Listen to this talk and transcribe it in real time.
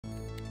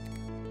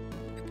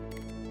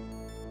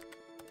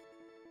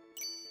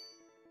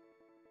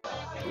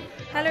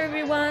Hello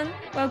everyone,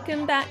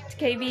 welcome back to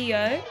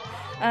KBO.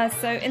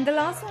 So in the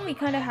last one we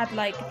kind of had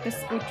like the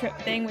school trip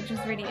thing, which was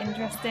really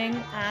interesting,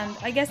 and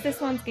I guess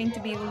this one's going to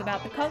be all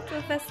about the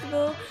cultural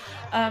festival.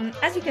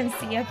 As you can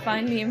see, I've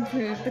finally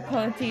improved the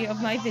quality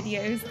of my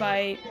videos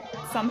by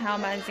somehow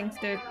managing to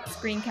do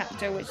screen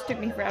capture, which took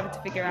me forever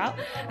to figure out.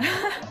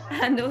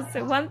 And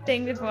also one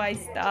thing before I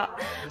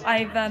start,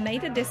 I've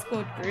made a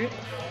Discord group.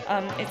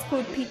 It's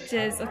called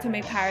Peach's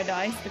Otome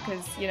Paradise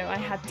because, you know, I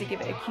had to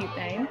give it a cute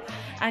name.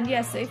 And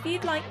yeah, so if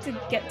you'd like to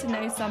get to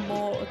know some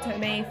more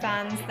Otome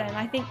fans, then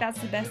I think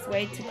that's the best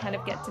way to kind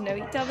of get to know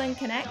each other and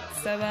connect.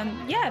 So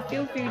yeah,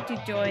 feel free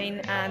to join,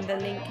 and the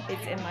link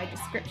is in my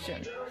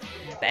description.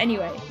 But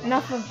anyway,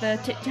 enough of the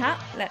chit chat,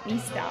 let me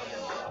start.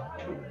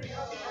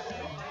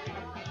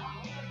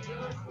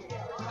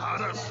 た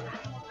だし、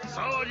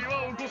騒ぎ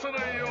は起こさ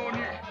ないように。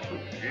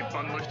一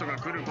般の人が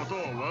来ることを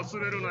忘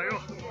れるな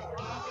よ。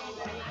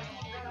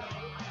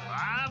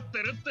待って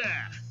るって。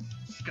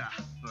つか、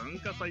文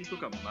化祭と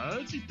か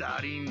マジだ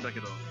りーんだけ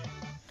ど。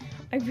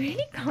I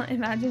really can't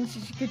imagine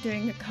Shishika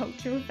doing a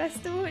cultural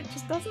festival. It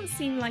just doesn't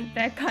seem like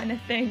their kind of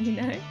thing, you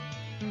know?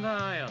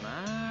 だよ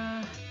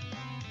な。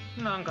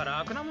なんか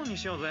楽なもんに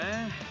しようぜ。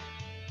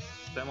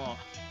でも、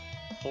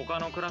他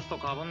のクラスと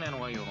被んねえの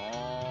がいいよな。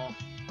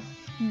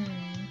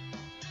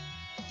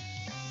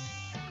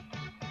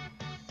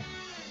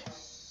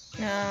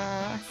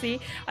See,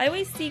 I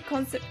always see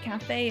Concept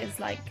Cafe as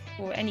like,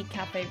 or any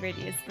cafe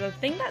really, is the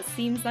thing that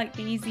seems like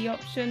the easy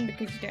option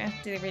because you don't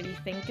have to really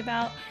think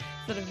about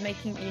sort of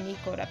making it unique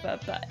or whatever,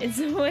 but it's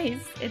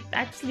always, it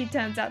actually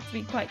turns out to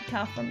be quite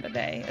tough on the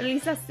day. At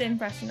least that's the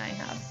impression I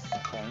have.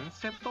 コン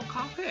セプト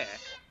カフェ？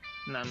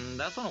なん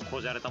だその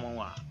こじゃれたもん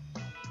は。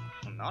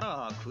な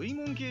ら食い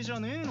物系じゃ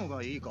ねえの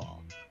がいいか。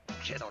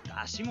けど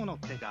出し物っ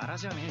て柄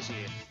じゃねえし。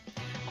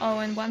Oh,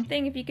 and one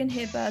thing, if you can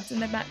hear birds in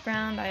the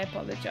background, I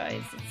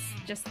apologize.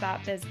 It's just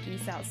that there's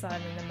geese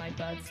outside and then my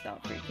birds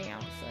start freaking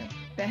out, so...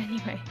 But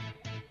anyway.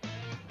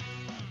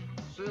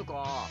 つう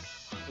か、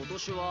今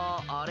年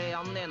はあれ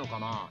やんねえのか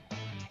な？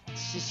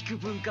四宿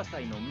文化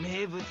祭の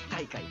名物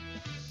大会。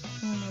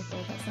Oh my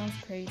god, that sounds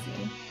crazy.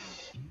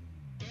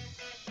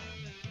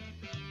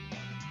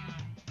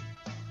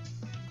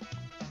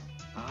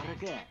 あ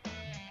れか、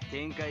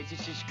天下一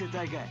四宿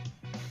大会。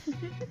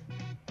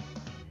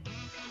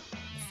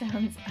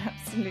Sounds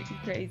absolutely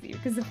crazy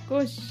because of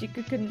course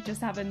Shika couldn't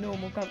just have a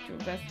normal cultural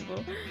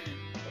festival.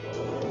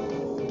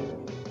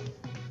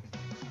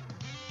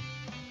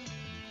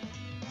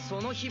 そ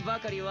の日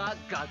ばかりは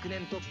学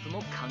年トップ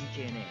も関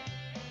係ねえ。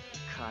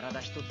体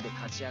一つで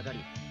勝ち上がり、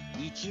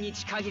一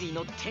日限り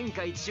の天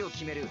下一を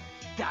決める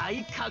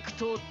大格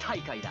闘大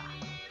会だ。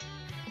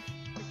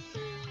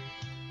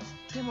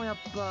でもやっ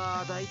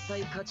ぱ大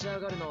体勝ち上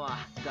がるのは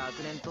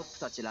学年トップ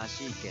たちら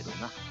しいけど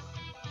な。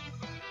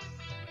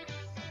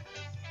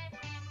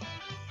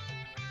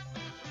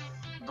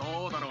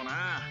どうだろう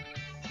な。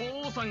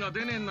ホウさんが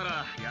出ねえんな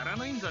らやら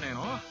ないんじゃねえ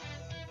の？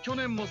去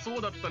年もそ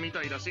うだったみ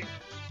たいだし。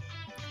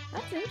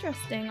That's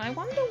interesting. I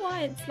wonder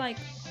why it's like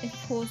if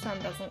Paul-san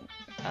doesn't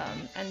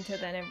enter,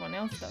 then everyone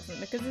else doesn't,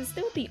 because there's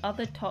still the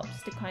other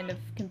tops to kind of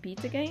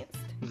compete against.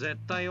 絶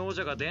対王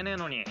者が出ねえ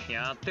のに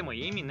やっても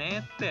意味ねえ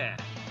って。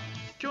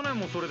去年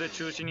もそれで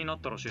中止にな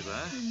ったらしいぜ。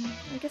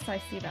I guess I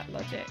see that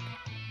logic.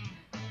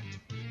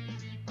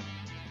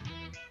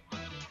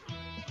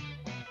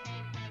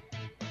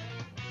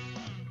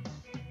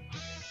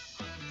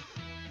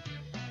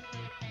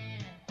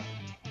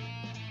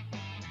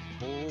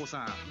おお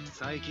さん、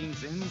最近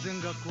全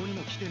然学校に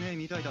も来てねえ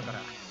みたいだか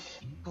ら、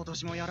今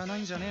年もやらな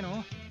いんじゃねえ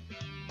の？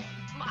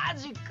マ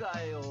ジ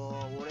か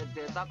よ、俺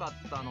出たか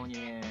ったの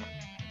に。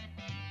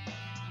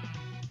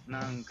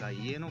なんか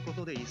家のこ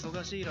とで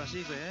忙しいらし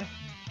いぜ。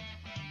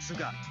つ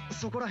か、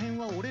そこら辺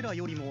は俺ら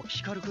よりも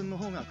ヒカルくんの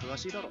方が詳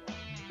しいだろ。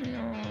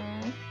No,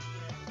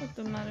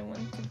 Totomaru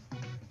wants to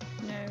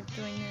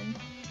join in.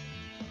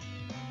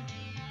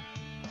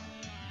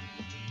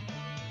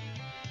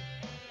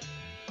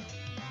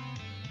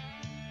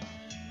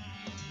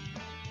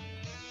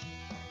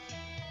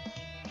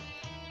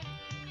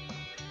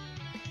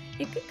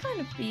 It could kind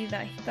of be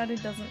that Hikaru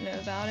doesn't know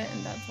about it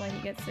and that's why he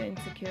gets so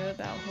insecure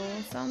about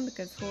Horo-san,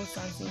 because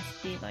Horo-san seems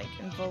to be like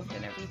involved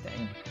in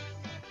everything.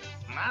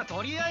 まあ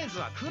とりあえず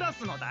はクラ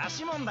スの出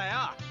し物だ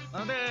よ。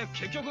で、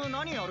結局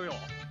何やるよ？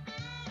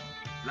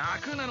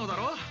楽なのだ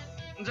ろ？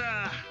じ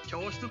ゃあ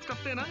教室使っ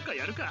てなんか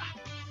やるか。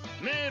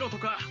迷路と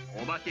か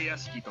お化け屋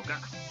敷とか。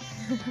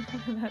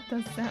That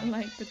does sound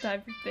like the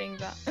type of thing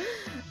that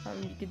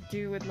you could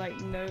do with like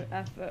no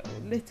effort,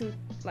 or little,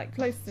 like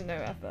close to no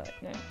effort,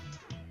 you know.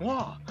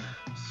 わあ、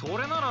そ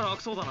れなら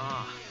楽そうだ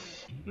な。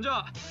じゃ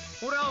あ、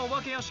俺はお化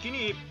け屋敷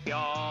に1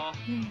票。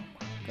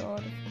God,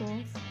 of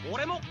course.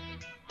 俺も。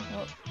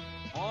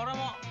 Oh, 俺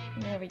も。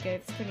 there we go.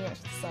 It's pretty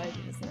much decided,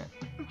 isn't it?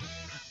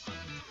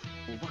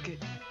 お化け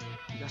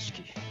屋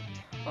敷。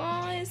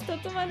Oh, is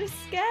Totomaru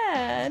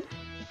scared?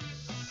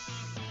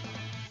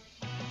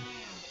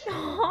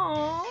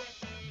 Aww.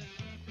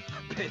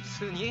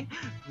 別に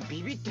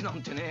ビビってな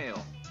んてねえよ。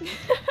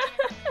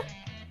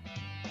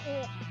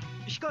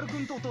ヒカル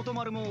君とトト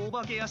マルもお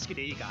化け屋敷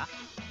でいいか？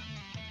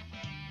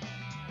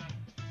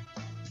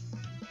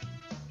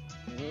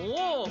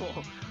おお、め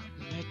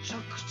ちゃ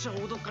くちゃ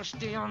脅かし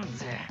てやん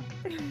ぜ。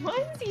Why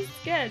is he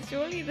scared?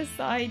 Surely the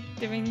side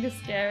doing the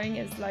scaring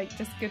is like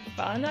just good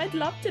fun. I'd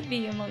love to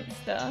be a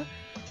monster.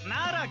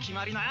 なら決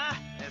まりな。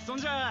そん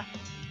じゃ。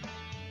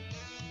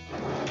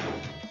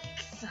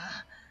くそ、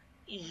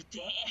い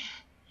て。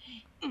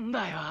ん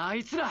だよ、あ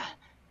いつら。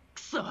く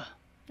そ。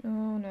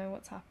Oh no,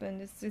 what's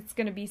happened? It's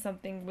gonna be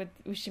something with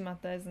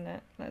Ushimata, isn't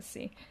it? Let's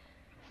see.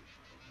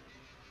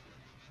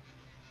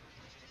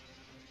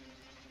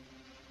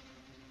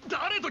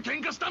 誰と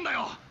喧嘩したんだ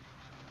よ。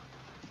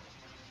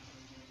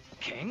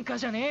喧嘩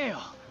じゃねえ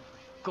よ。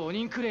5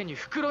人くれに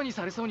袋に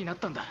されそうになっ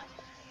たんだ。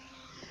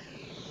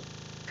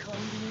コン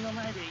ビニの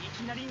前でい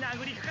きなり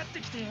殴りかかって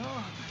きてよ。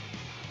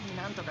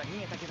なんとか逃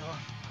げたけど、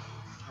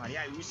あり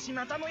ゃ牛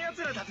股のや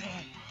つらだぜ。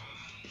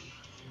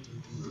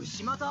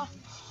牛股？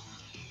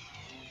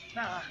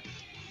ああ、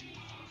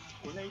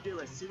こないで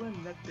は世話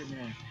になったな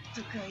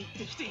とか言っ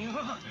てきてよ。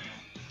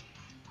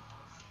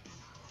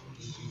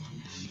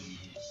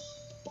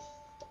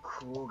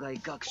校外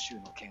学習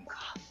の件か。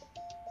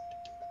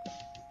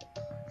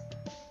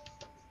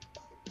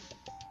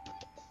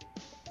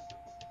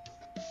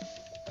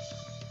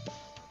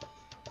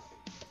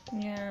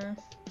Yeah.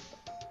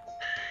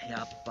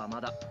 やっぱま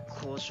だ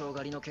交渉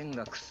狩りの件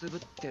がくすぶ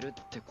ってる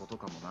ってこと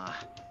かもな。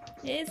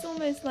It is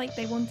almost like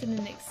they wanted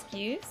an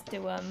excuse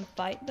to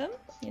fight them,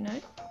 you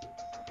know?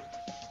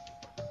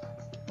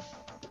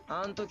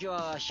 あん時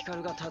はヒカ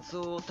ルが達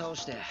夫を倒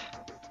して、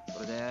そ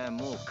れで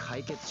もう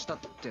解決したっ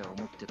て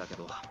思ってたけ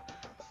ど、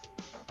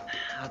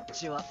あっ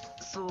ちは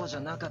そうじ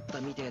ゃなかっ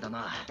たみてえだ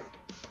な。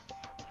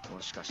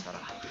もしかしたら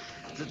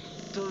ずっ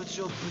とう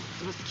ちをぶっ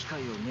潰す機会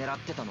を狙っ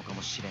てたのか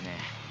もしれね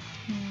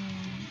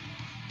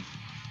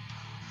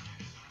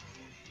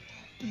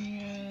え。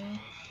Yeah.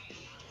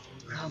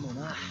 かも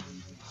な。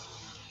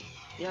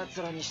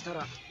奴らにした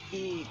ら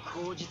いい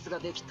口実が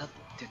できたっ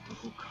てと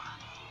こか。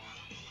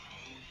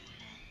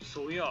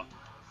そういや、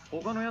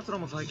他の奴ら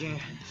も最近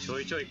ち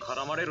ょいちょい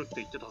絡まれるって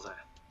言ってたぜ。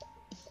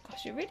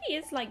Gosh, it really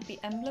is like the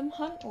emblem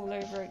hunt all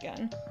over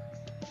again. く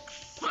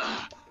そ、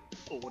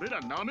俺ら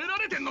舐めら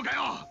れてんのか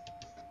よ。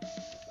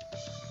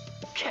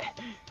け、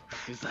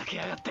ふざけ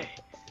やがって。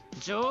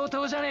上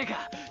等じゃねえ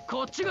か。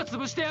こっちが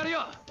潰してやる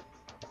よ。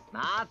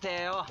待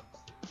てよ。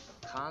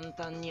簡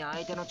単に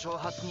相手の挑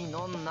発に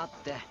乗んなっ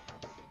て。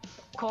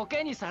コ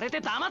ケにされて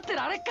黙って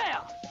られっか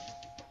よ。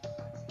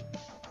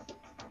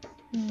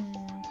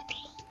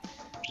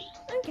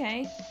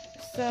Okay,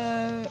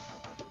 so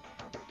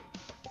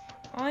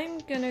I'm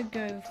gonna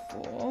go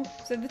for.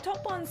 So the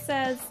top one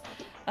says,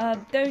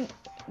 don't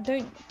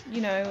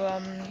you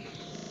know,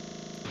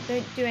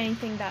 don't do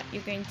anything that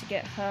you're going to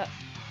get hurt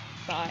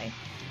by,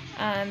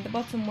 and the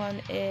bottom one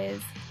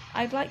is,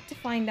 I'd like to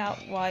find out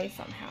why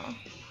somehow.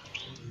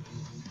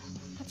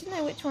 I don't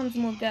know which one's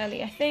more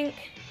girly. I think,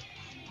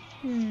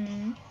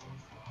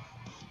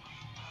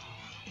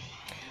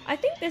 I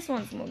think this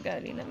one's more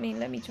girly. Let me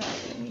try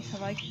it. Let me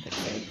have I put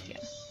both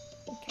together.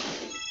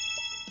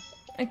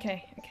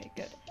 Okay,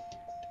 good.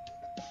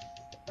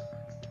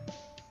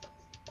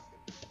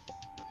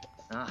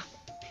 あ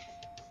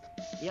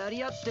あ、や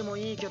り合っても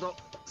いいけど、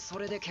そ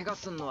れで怪我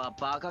すんのは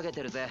馬鹿げ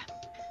てるぜ。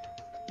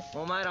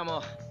お前ら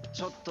も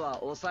ちょっとは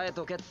抑え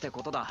とけって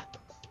ことだ。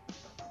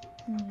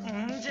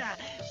じゃ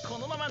あこ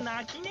のまま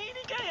泣き寝入り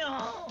か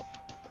よ。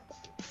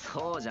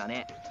そうじゃ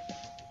ねえ。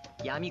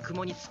闇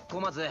雲に突っ込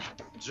まず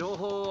情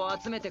報を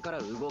集めてから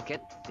動けっ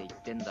て言っ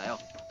てんだよ。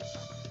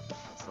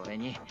それ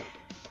に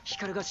ヒ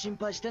カルが心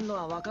配してんの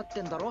は分かっ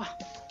てんだろ。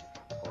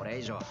これ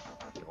以上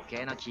余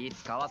計な気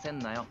使わせん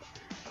なよ。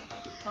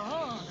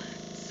ああ、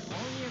そう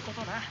いうこ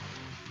とだ。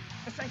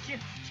サンキュー、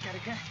ヒカル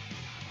くん。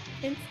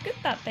It's good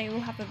that they all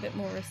have a bit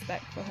more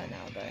respect for her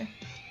now, though.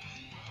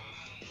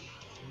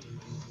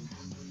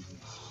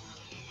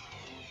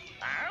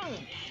 あん、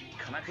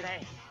このくら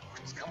い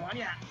2日もあ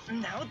りゃ治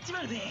っち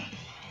まうぜ。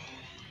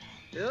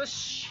よ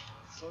し、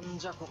そん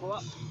じゃここ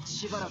は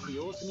しばらく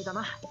様子見だ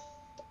な。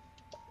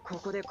こ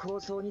こで抗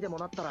争にでも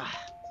なったら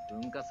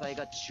文化祭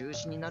が中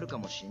止になるか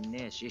もしん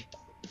ねえし。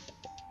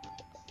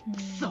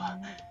くそ、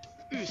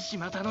牛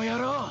股の野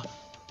郎。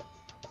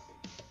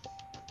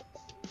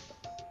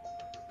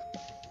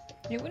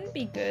It wouldn't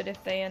be good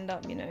if they end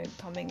up, you know,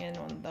 coming in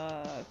on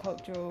the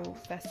cultural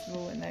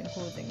festival and then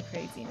causing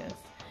craziness,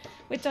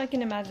 which I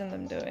can imagine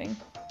them doing.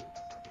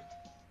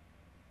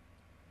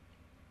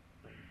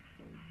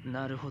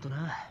 なるほど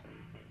な。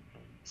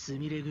す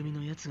みれ組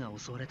のやつが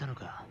襲われたの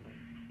か。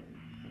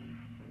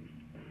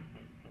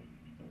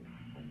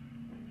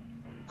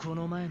こ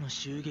の前の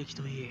襲撃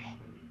といい、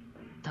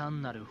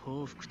単なる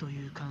報復と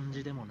いう感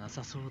じでもな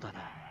さそうだな。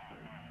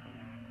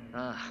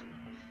ああ、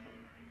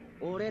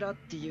俺らっ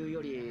ていう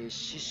より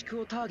私淑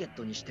をターゲッ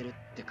トにしてるっ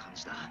て感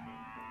じだ。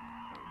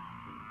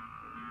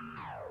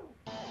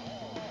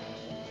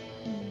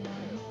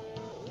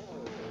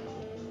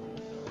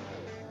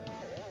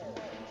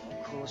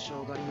交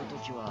渉狩りの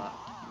時は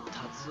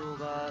達夫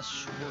が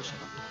首謀者だ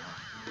ったな。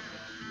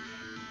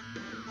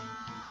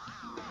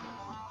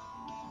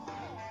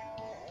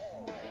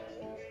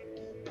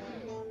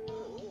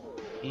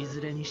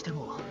ずれにして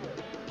も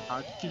は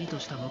っきりと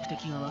した目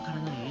的がわから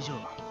ない以上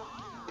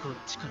こっ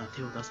ちから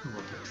手を出すの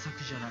も得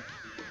策じゃない。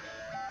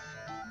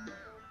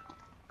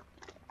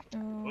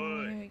 Oh,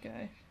 here we go.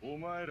 お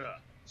前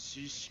ら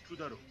私淑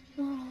だろ。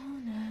 Oh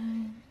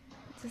no.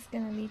 Is this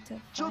gonna lead to a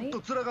ちょっ fight?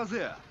 と面数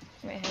や。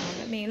 Wait,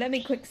 hang on. Let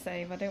me quick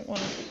save. I don't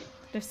want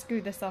to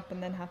screw this up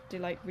and then have to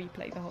like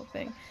replay the whole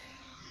thing.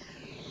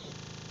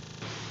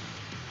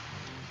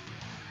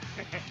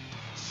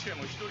 しか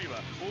も一人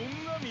は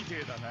女みて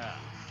えだな。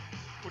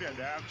こりゃ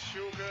楽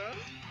勝か。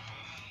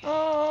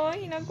 Oh,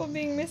 Hinako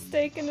being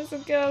mistaken as a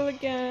girl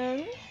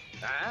again.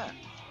 ああ、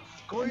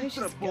こい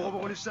つらボコボ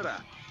コにした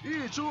らいい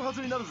挑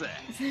発になるぜ。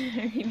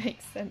He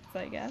makes sense,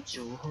 I guess.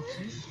 挑発？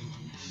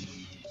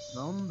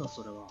なんだ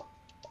それは。う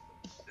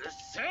っ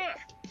せえ、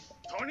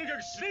とにか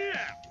く死ね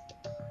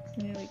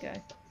えや。 Here we go.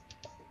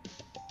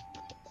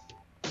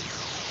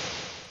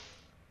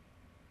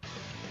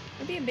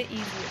 It'll be a bit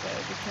easier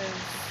though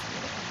because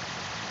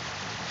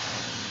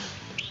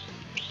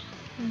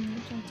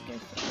I'm trying to go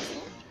for this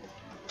one.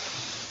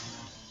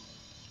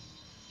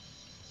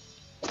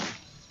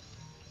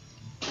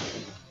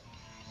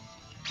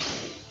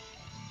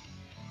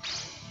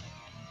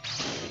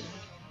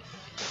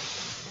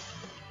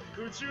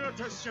 口は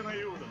達者な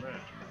ようだな。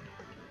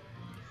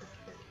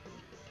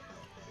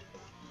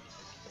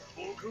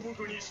ボコボ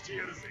コにして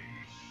やるぜ。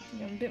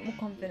 Yeah, I'm a bit more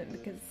confident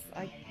because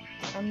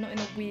I'm not in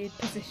a weird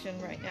position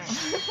right now.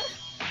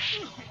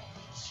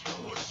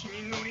 調子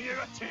に乗りや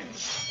がって。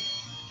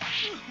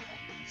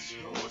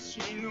調子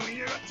に乗り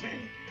やがって。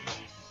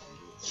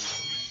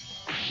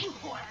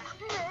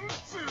なん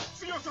つう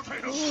強さだ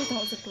よ。 Oh, that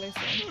was a close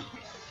one.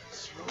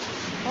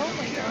 Oh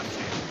my gosh.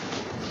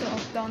 Got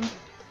off done.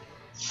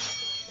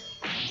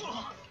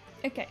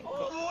 Okay,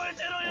 cool.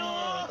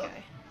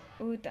 Okay.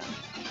 All done.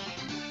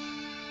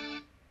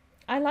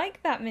 I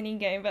like that mini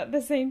game, but at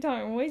the same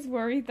time, I'm always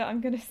worried that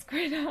I'm gonna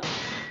screw it up.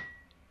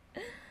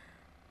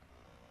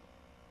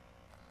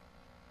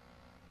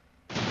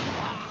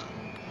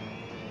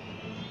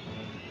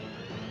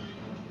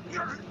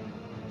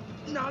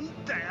 な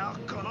んだよ、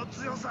この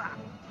強さ。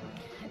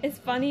 It's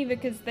funny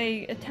because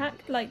they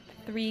attacked like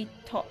 3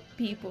 top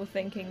people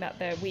thinking that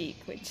they're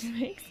weak, which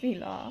makes me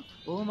laugh.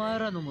 お前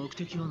らの目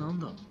的は何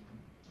だ。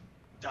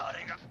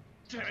誰が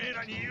てめえ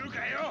らに言う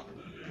かよ。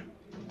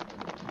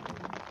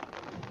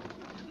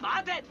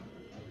待て。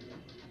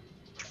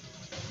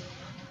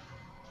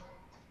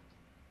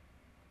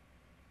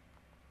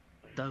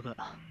だが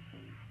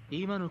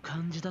今の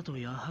感じだと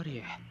やは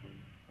り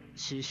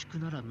私淑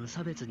なら無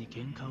差別に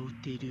喧嘩を売っ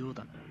ているよう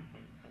だな。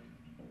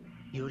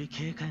より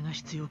警戒が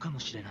必要かも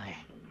しれない。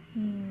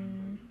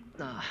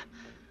ああ、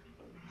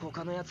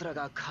他の奴ら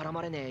が絡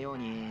まれねえよう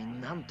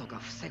になんとか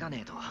防が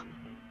ねえと。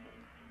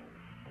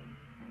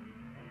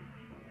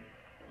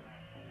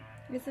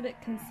 It's a bit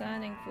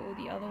concerning for all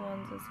the other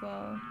ones as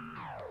well.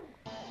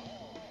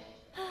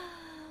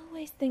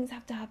 Always things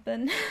have to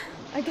happen.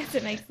 I guess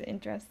it makes it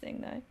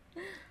interesting though.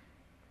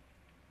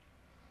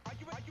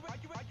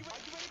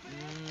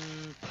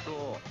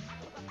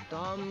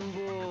 段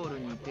ボール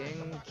にペ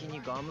ンキ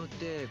にガム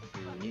テー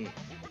プに。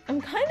 I'm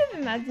kind of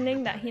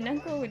imagining that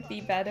Hinako would be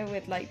better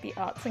with like the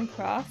arts and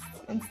crafts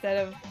instead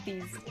of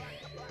these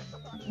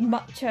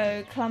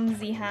macho,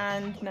 clumsy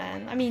hand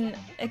men. I mean,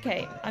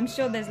 okay, I'm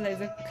sure there's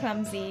loads of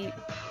clumsy,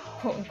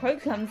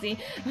 quote-unquote clumsy,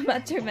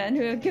 macho men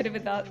who are good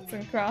with arts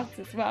and crafts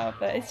as well,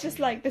 but it's just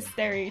like the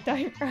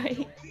stereotype,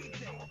 right?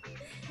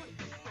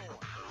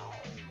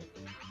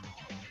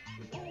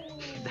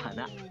 だ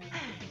な。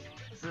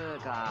つう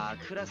か、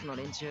クラスの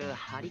連中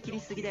張り切り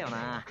すぎだよ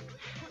な。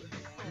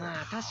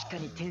まあ確か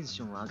にテン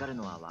ション上がる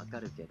のはわ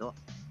かるけど。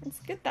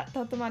It's good that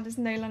Totomaru is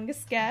no longer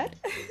scared.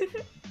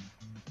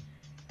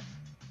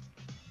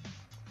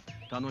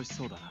 楽し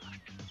そうだな。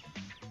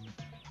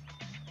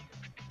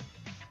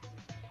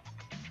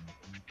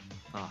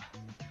ああ、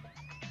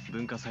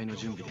文化祭の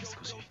準備で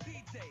少し。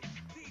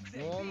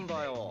なん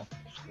だよ、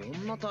そ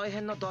んな大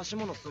変な出し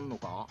物すんの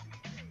か？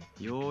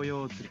ヨー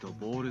ヨー釣りと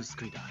ボールす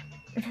くいだ。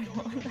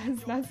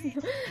that's not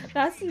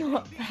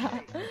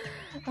that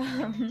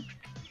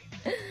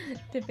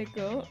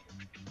typical.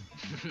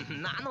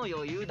 なの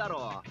余裕だ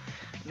ろ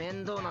う。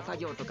面倒な作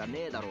業とか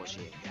ねえだろうし。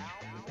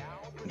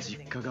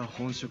実家が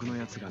本職の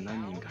やつが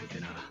何人かいて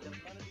な。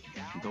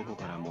どこ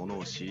から物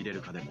を仕入れ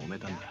るかで揉め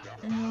たんだ。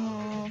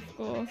Oh, of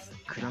course.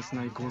 クラス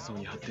内抗争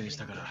に発展し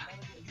たから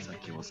さっ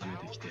き収め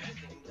てきて、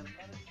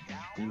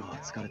今は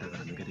疲れたか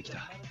ら抜けてき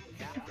た。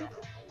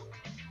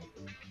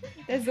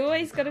There's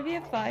always gotta be a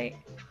fight.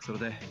 それ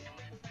で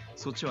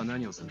そっちは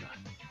何をするんだ？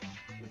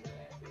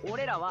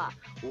俺らは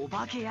お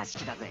化け屋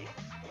敷だぜ。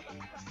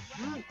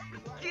すっ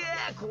げえ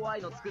怖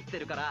いの作って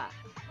るから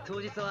当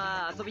日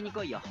は遊びに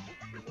来いよ。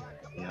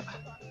いや、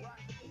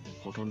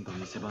ほとんど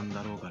店番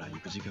だろうから行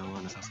く時間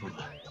はなさそう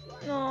だ。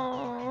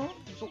Aww.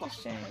 そうか。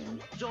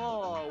 Shame. じゃ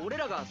あ俺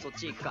らがそっ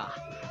ち行くか。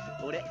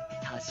俺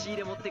差し入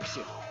れ持ってくし。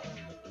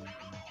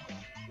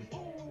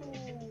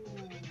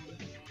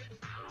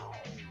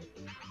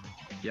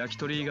焼き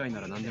鳥以外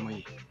なら何でもい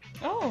い。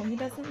Oh, he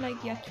doesn't like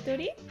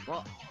yakitori?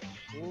 あ、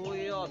そう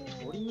いや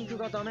鶏肉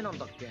がダメなん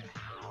だっけ。う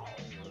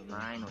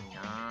まいのに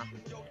な。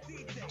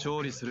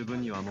調理する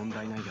分には問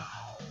題ないが、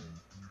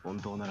本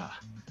当なら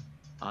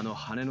あの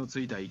羽のつ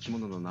いた生き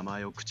物の名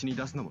前を口に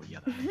出すのも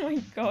嫌だ。Oh my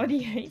god,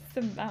 he hates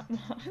them that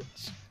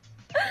much.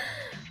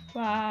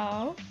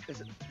 Wow.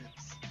 そ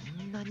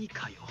んなに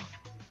かよ。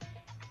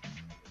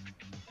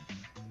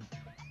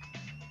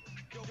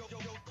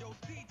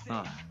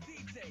ああ、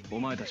お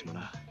前たちも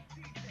な。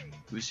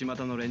牛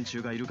股の連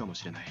中がいるかも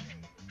しれない。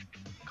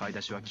買い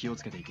出しは気を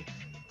つけていけ。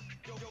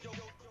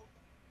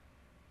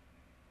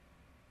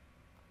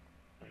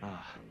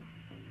ああ、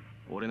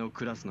俺の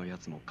クラスのや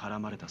つも絡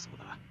まれたそう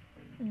だ。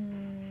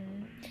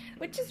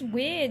Which is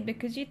weird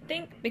because you'd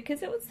think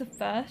because it was the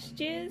first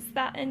years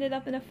that ended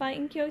up in a fight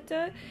in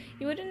Kyoto,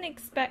 you wouldn't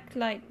expect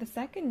like the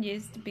second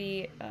years to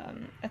be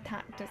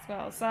attacked as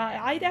well. So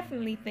I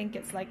definitely think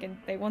it's like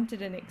they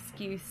wanted an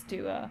excuse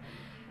to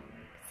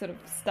sort of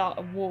start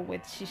a war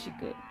with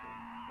Shishiku.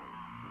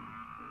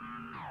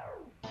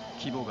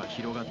 規模が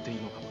広がってい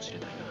るのかもしれ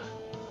ないな。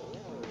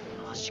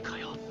マジか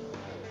よ。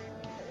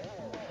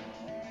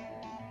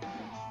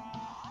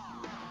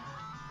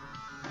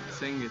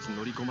先月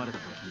乗り込まれた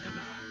と聞いたが、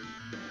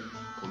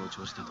この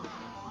調子だと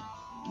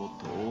もっ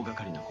と大掛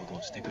かりなこと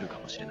をしてくるか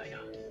もしれないな。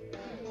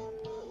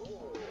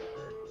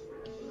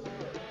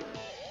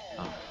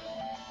あ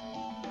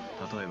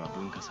あ、例えば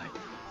文化祭、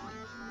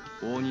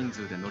大人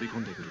数で乗り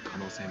込んでくる可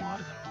能性もあ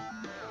るだろう。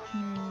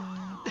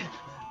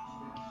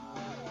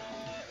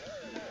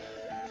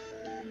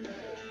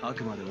あ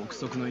くまで憶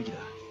測の域だ。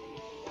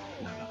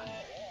だが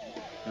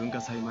文化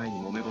祭前に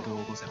揉め事を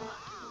起こせば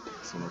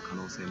その可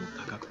能性も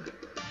高くなる。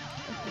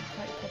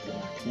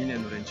2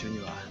年の連中に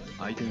は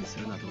相手にす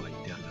るなとは言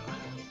ってあるが、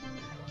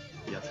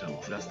奴ら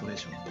もフラストレー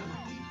ションが溜ま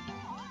ってい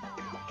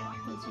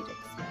る。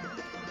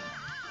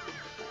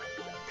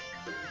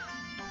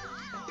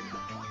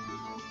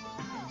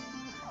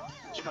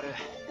ヒカル、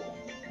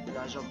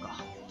大丈夫か。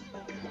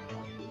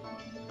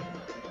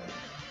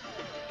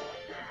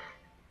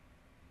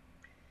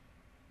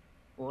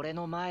俺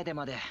の前で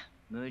まで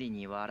無理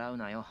に笑う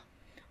なよ。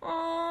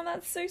Oh,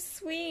 that's so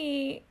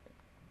sweet.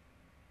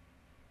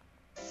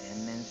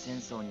 全面戦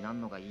争にな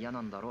んのが嫌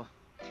なんだろ。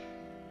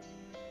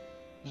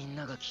みん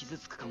なが傷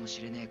つくかも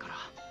しれねえから。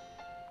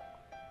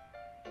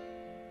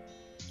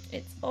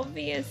It's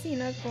obvious,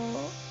 Hinako.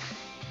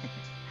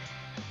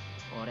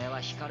 俺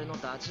はヒカルの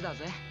ダチだ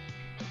ぜ。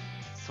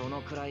そ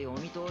のくらいお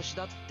見通し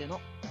だっての。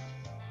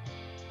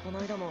この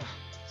間も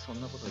そ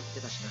んなこと言っ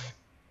てたしな。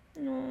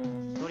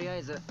とりあ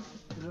えず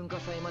文化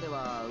祭まで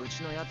はう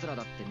ちの奴ら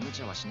だって無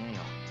茶はしねえ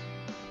よ。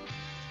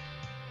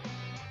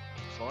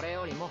それ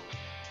よりも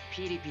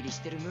ピリピリ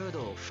してるムー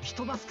ドを吹き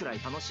飛ばすくらい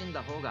楽しん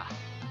だ方が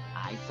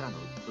あいつらの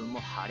鬱憤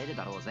も晴れる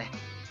だろうぜ。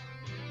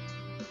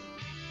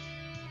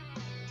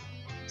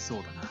そ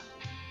うだな。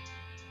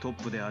ト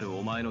ップである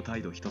お前の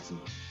態度一つに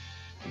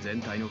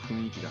全体の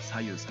雰囲気が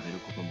左右される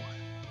こともあ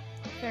る。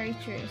Very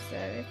true. So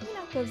if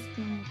Minako's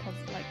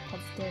like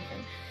positive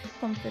and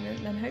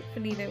confident, then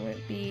hopefully they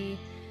won't be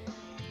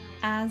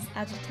as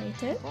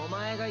agitated. お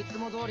前がいつ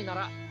も通りな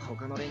ら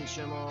他の連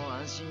中も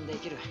安心で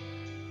きる。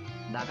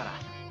だから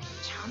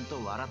ちゃん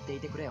と笑ってい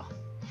てくれよ。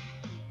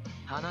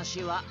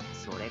話は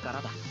それか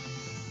らだ。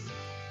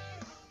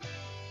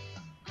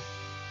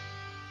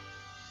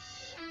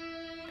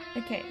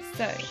Okay,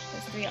 so there's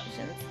 3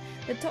 options.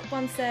 The top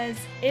one says,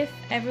 if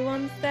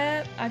everyone's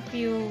there, I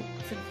feel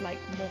sort of like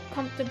more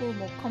comfortable,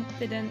 more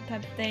confident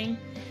type of thing.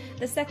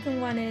 The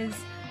second one is,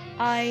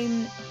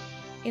 I'm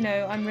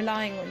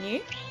relying on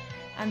you.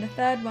 And the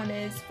third one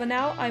is, for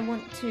now, I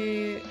want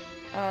to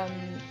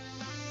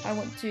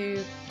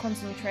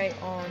concentrate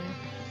on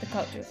the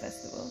cultural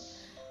festival.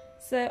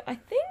 So I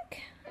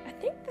think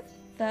the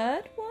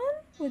third one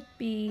would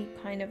be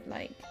kind of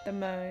like the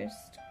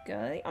most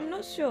girly. I'm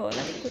not sure.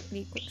 Let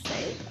me quick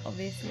save,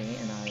 obviously,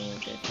 and I will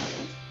go for that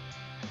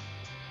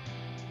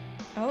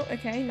one. Oh,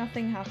 okay,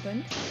 nothing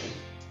happened.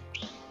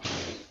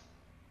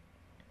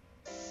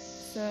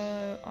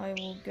 So I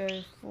will go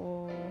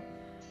for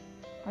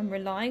I'm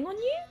relying on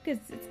you, because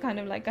it's kind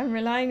of like I'm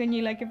relying on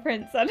you like a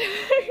prince. I don't know.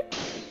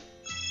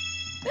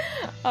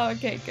 Oh,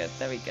 okay, good.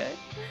 There we go.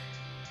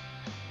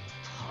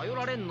 頼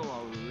られんの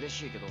は嬉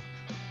しいけど、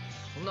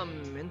そんな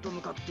面と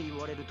向かって言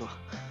われると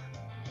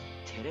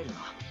照れるな。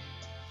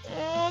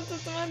Oh,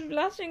 Totomaru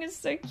blushing is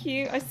so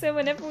cute. I swear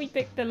whenever we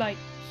pick the like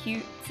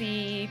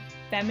cutesy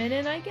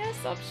feminine, I guess,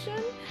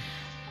 option,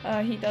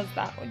 he does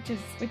that, which is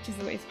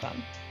always fun.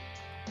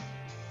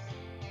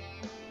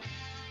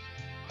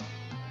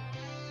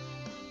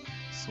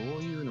 そう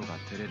いうのが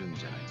照れるん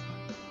じゃないか。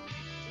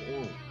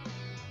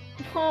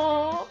お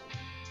う。Aww.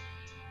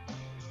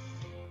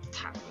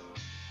 たく、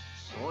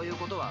そういう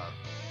ことは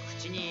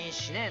口に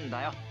しねえん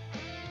だよ。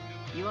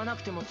言わな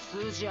くても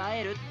通じ合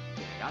えるって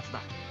やつだ。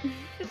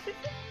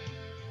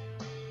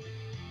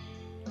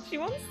She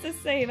wants to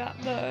say that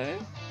though.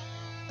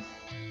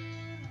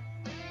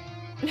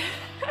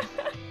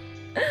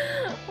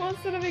 What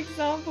sort of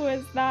example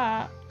is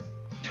that?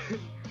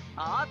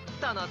 あっ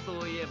たな、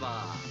そういえ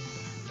ば。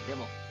で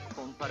も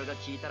コンパルが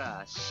聞いた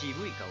ら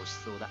渋い顔し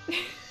そうだ。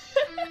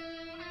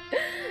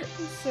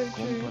So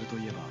コン true. パルと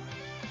いえば、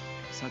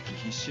さっき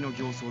必死の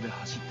形相で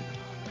走って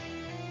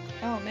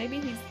たな。 Oh, maybe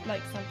he's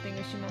like something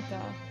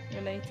Ushimata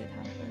related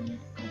happened.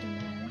 I don't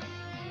know.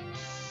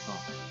 あ、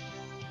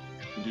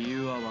理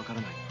由はわか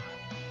らない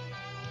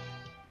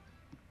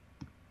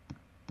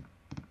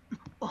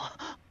が。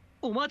あ、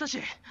お前た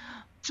ち、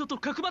ちょっと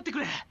かくまってく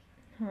れ。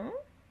Huh?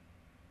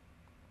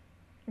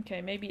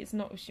 Okay, maybe it's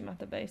not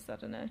Ushimata based, I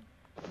don't know.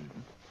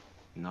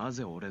 な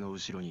ぜ俺の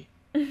後ろに？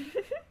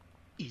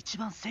一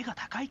番背が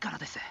高いから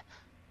です。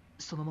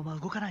そのまま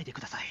動かないでく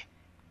ださい。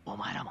お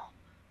前らも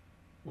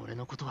俺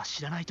のことは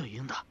知らないと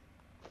言うんだ。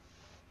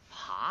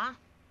はあ？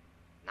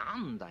な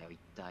んだよ一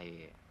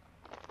体。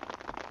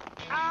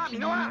あー、ミ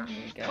ノワ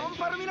Here we go. コン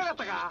パル見なかっ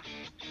たか？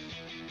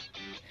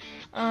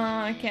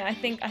 Okay, I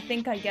think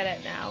I get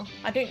it now.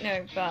 I don't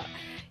know, but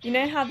you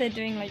know how they're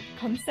doing like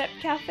concept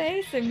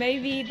cafes? So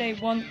maybe they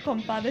want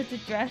Kompado to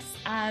dress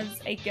as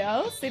a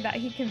girl so that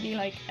he can be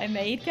like a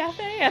maid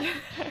cafe? I don't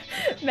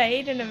know.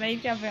 Maid in a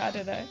maid cafe, I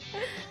don't know.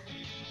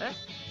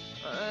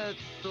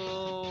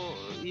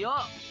 いや、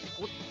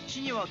こっ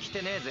ちには来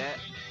てねえぜ。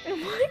Oh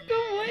my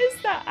god, what is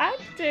that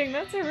acting?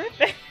 That's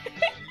horrific.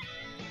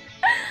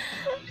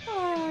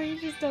 Oh, he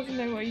just doesn't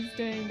know what he's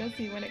doing, does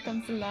he, when it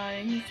comes to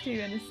lying? He's too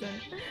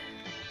innocent.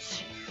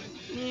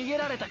 逃げ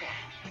られたか。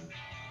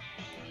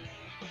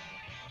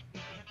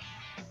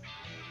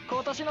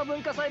今年の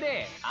文化祭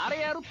であれ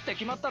やるって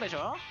決まったでし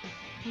ょ。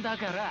だ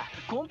から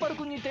コンパル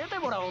君に出て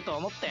もらおうと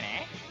思って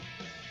ね。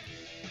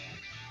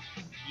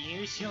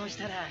優勝し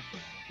たら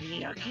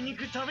焼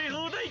肉食べ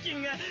放題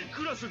券が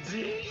クラス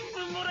全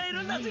部もらえ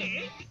るんだ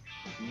ぜ。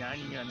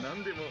何が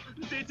何でも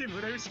出て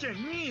もらうしかね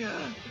えよ。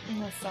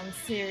That's some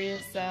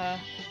serious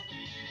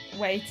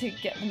way to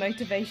get the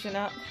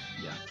motivation up.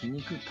 焼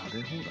肉食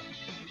べ放題。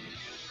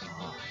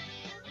あ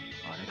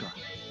あ、あれか。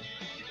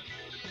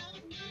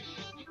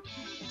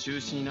中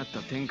止になっ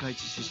た天下一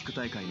宍喰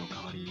大会の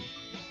代わりに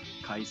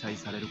開催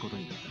されること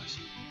になったらしい。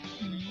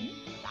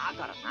だ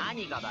から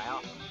何がだ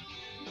よ。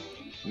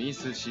ミ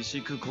ス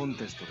宍喰コン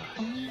テストだ。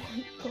 Oh my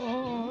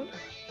god.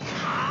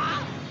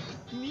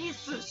 ミ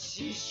ス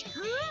宍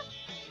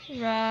喰？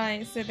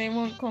 Right, so they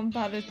want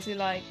Kompado to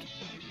like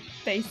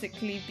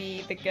basically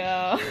be the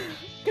girl.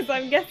 Because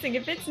I'm guessing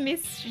if it's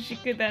Miss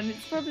Shishiku then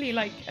it's probably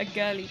like a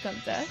girly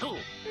contest. そう。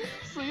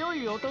強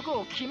い男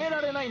を決め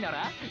られないな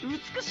ら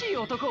美しい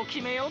男を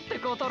決めようって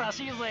ことら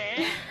しいぜ。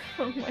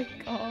Oh my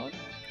god.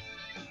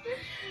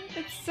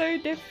 It's so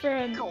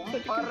different. コン Such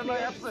a パル complete の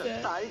やつ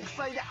opposite. 体育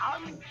祭であ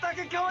んだ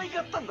け可愛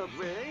かったんだぜ。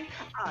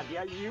あり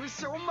ゃ優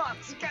勝間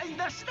違い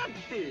なしだっ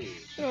て。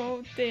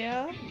 Oh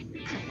dear.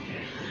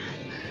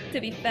 To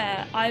be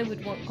fair, I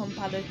would want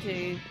Kompado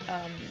to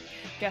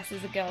dress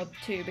as a girl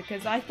too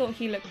because I thought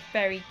he looked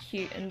very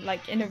cute and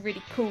like in a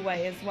really cool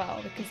way as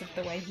well because of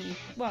the way he,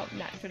 well,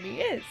 naturally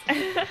is.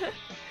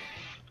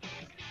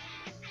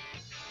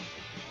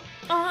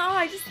 Oh,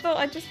 I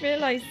just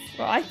realised,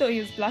 well, I thought he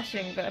was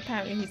blushing, but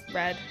apparently he's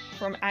red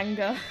from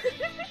anger.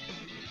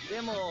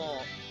 で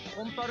も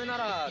コンパルな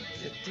ら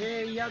絶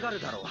対嫌が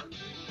るだろ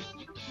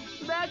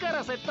う。だか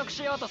ら説得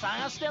しようと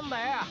探してんだ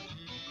よ。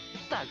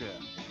ったく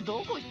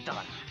どこ行った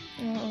かな。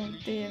 Oh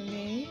dear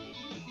me.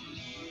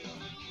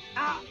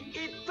 あ、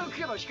言っとく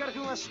けどヒカル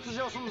君は出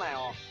場すんな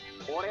よ。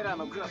俺ら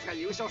のクラスが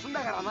優勝すん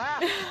だからな。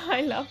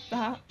I love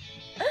that.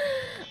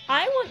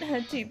 I want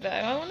her to though.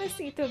 I want to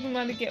see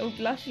Totomaru get all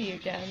blushy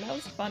again. That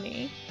was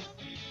funny.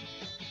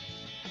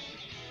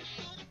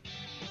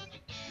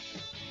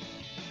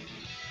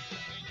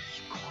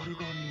 ヒカル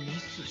がミ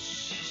ス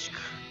宍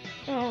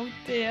喰。 Oh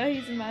dear,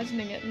 he's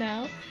imagining it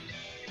now.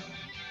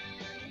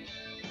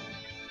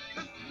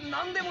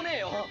 なんでもねえ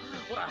よ。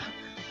ほら、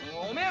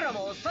おめえら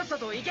もさっさ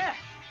と行け。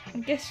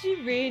 I guess she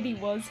really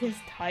was his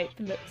type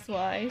looks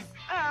wise.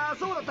 ああ、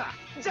そうだっ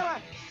た。じゃあ。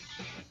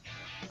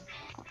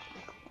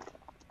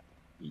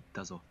言っ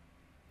たぞ。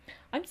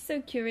 I'm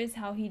so curious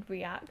how he'd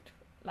react,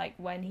 like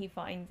when he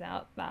finds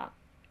out that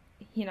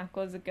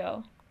Hinako's a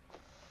girl.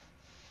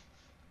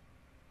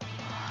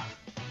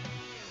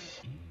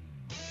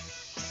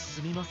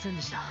 すみません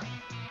でした。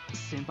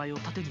先輩を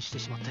盾にして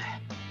しまって。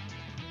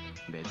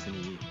別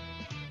にいい。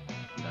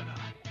だが、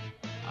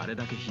あれ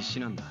だけ必死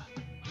なんだ。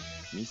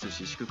ミス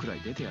宍喰くら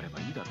い出てやれば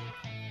いいだろ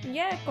う。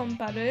 Yeah,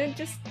 Komparu,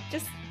 just,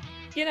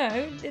 you know,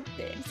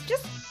 it's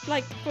just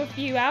like for a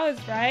few hours,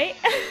 right?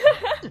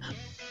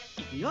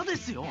 嫌で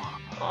すよ。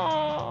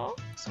 Oh,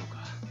 そうか。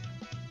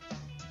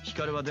ヒ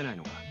カルは出ない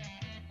のか。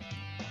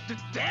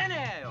出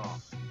ねえよ。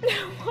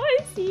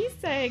 why is he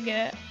saying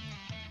it?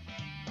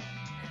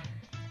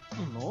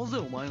 なぜ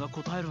お前が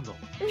答えるんだ。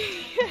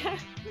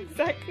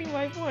 Exactly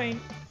my point.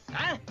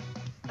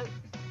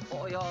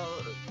 いや、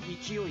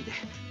勢いで。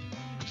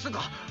つう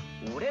か、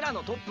俺ら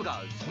のトップ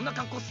がそんな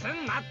格好す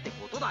んなって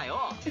ことだ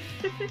よ。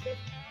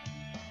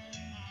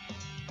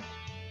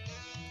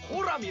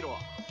ほら見ろ。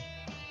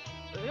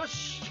よ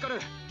し、ヒカル、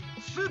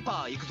スー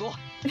パー行くぞ。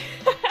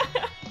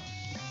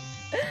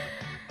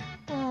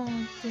Oh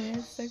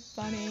dear, so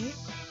funny.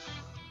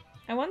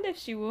 I wonder if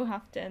she will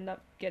have to end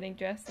up getting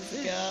dressed as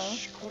a girl.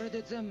 これ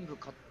で全部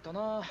買った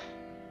な。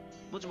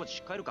ぼちぼ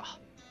ち帰るか。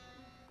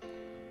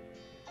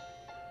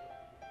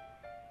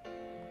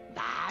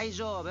大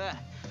丈夫。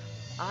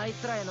あい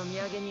つらへの土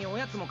産にお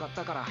やつも買っ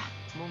たから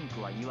文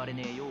句は言われ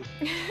ねえよ。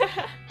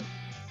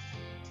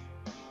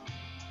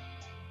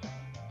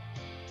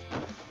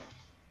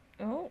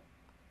お。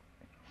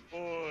お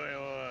い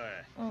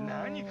おい、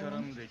何絡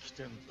んでき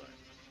てんだよ。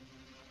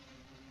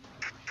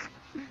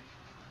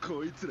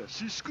こいつら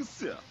私淑っ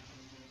すよ。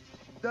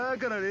だ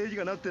から礼儀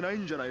がなってない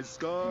んじゃないです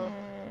か。Oh, no.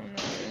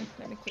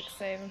 Let me quick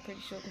save. I'm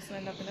pretty sure this will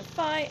end up in a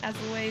fight, as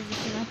always,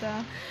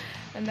 Ishimata.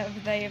 And that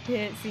they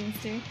appear, it seems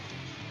to.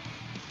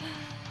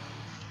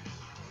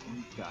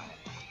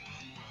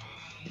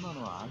 今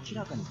のは明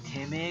らかに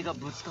てめえが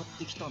ぶつかっ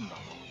てきたんだ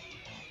ろ。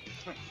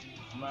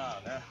ま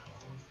あな、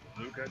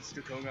ムカつ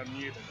く顔が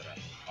見えたから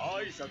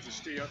挨拶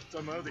してやっ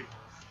たまで。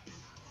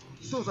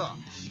そうさ、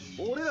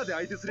俺らで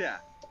相手すりゃ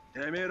て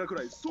めえらく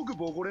らい即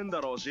ボコれん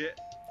だろうし。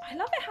I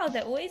love it how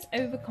they're always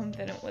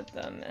overconfident with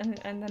them,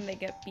 and then they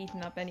get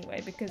beaten up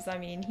anyway, because I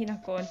mean,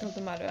 Hinako and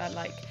Totomaru are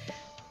like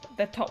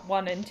the top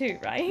 1 and 2,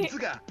 right? つ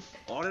か、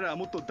俺らは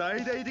もっと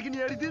大々的に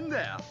やりてん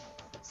だよ。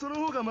その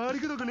方が回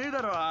りくどくねえ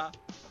だろ。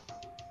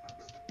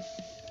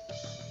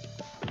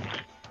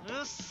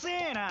うっせ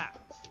えな。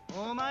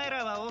お前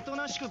らはおと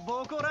なしく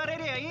ボコられ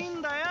りゃいい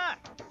んだよ。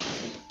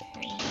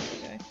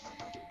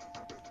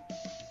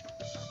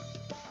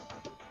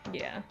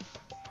Yeah.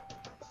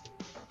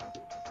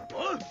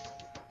 おう。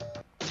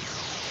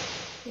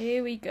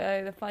Here we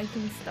go, the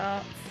fighting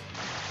starts.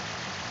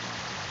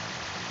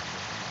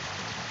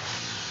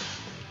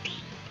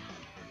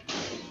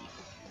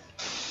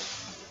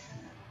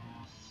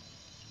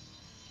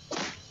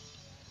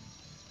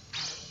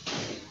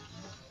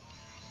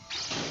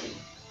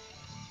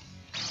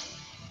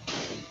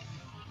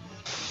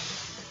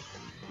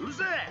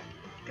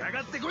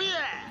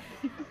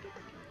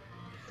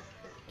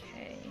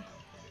 Okay.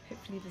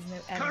 Hopefully there's no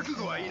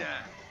enemy.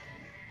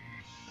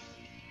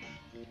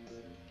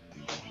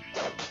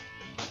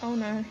 Oh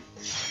no.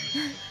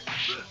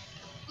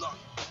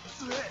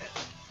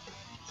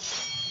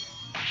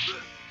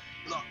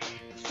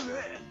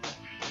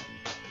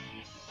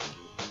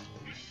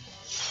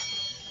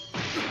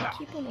 I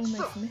keep on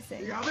almost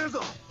missing.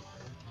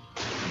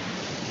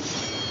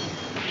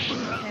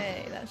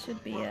 Okay, that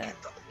should be it.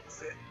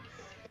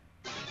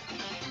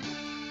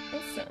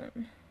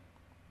 Awesome.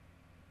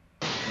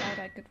 Glad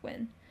I could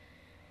win.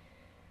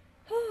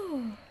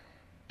 Whew.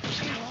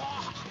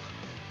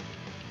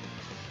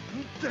 な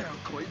んだよ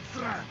こい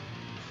つら。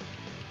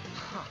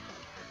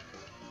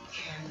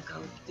喧嘩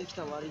売ってき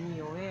た割に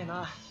弱え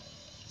な。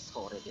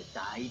それで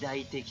大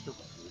々的と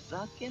かふ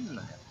ざけん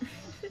なよ。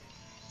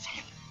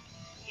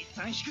一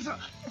旦引くぞ。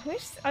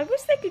I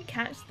wish they could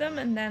catch them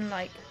and then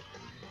like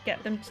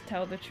get them to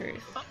tell the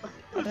truth.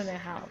 I don't know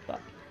how, but.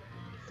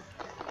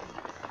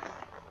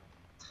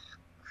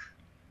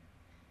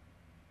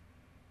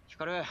 ヒ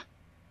カル、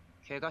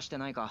怪我して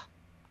ないか？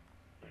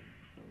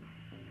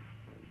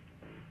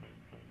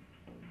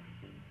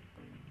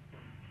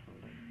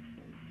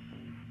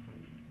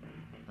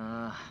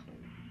あ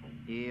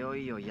あ、いよ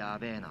いよや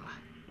べえな。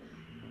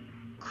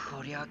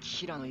こりゃ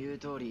キラの言う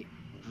通り、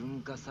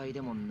文化祭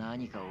でも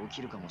何か起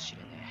きるかもし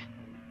れね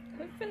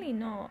え。Hopefully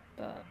not,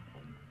 but.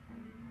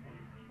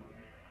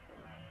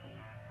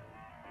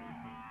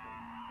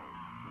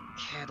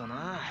 けど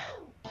な、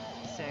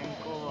先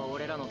行は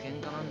俺らの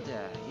喧嘩なんて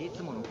い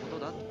つものこと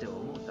だって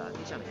思うだ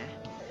けじゃね。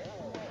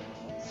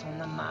そん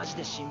なマジ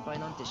で心配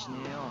なんてしね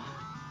えよ。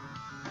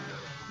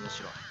む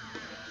しろ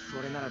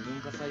それなら文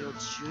化祭を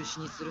中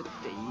止にするって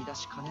言い出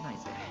しかねない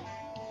ぜ。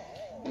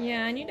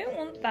Yeah, and you don't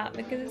want that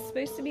because it's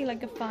supposed to be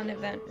like a fun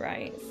event,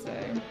 right? So,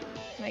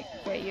 like,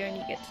 where you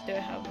only get to do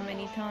it however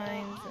many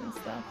times and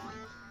stuff.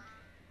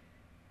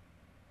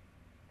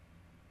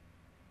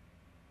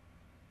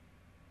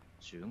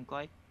 巡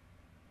回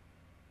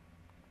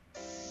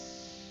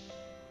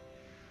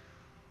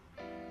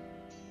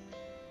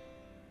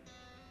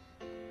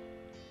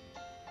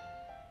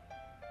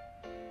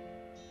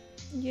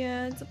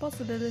Yeah, it's a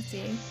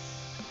possibility. な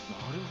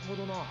るほ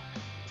どな。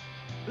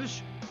よ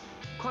し、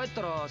帰っ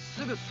たら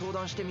すぐ相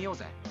談してみよう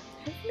ぜ。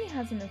Hopefully it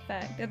has an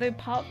effect, although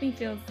part of me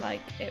feels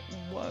like it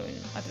won't.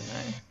 I don't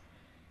know.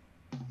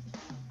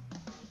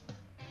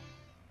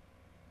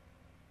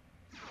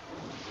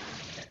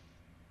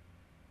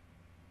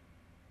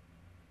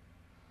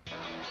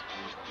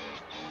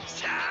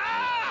 さ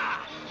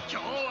あ、今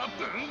日は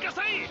文化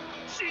祭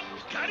し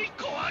っかり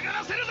怖が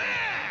らせるぜ。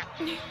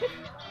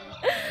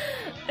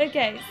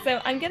Okay,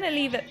 so I'm gonna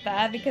leave it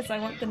there because I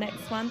want the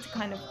next one to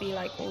kind of be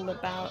like all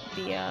about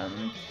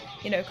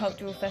the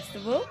cultural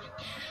festival.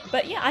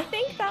 But yeah, I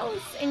think that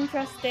was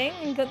interesting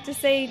and got to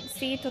see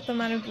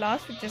Totomaru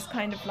Blast, which is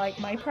kind of like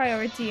my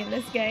priority in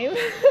this game.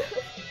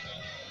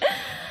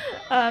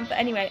 But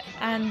anyway,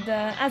 and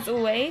as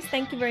always,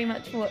 thank you very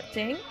much for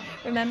watching.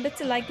 Remember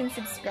to like and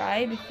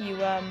subscribe if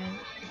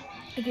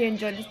you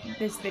enjoyed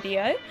this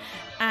video,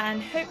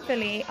 and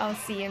hopefully I'll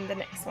see you in the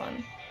next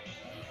one.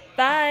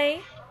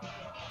 Bye!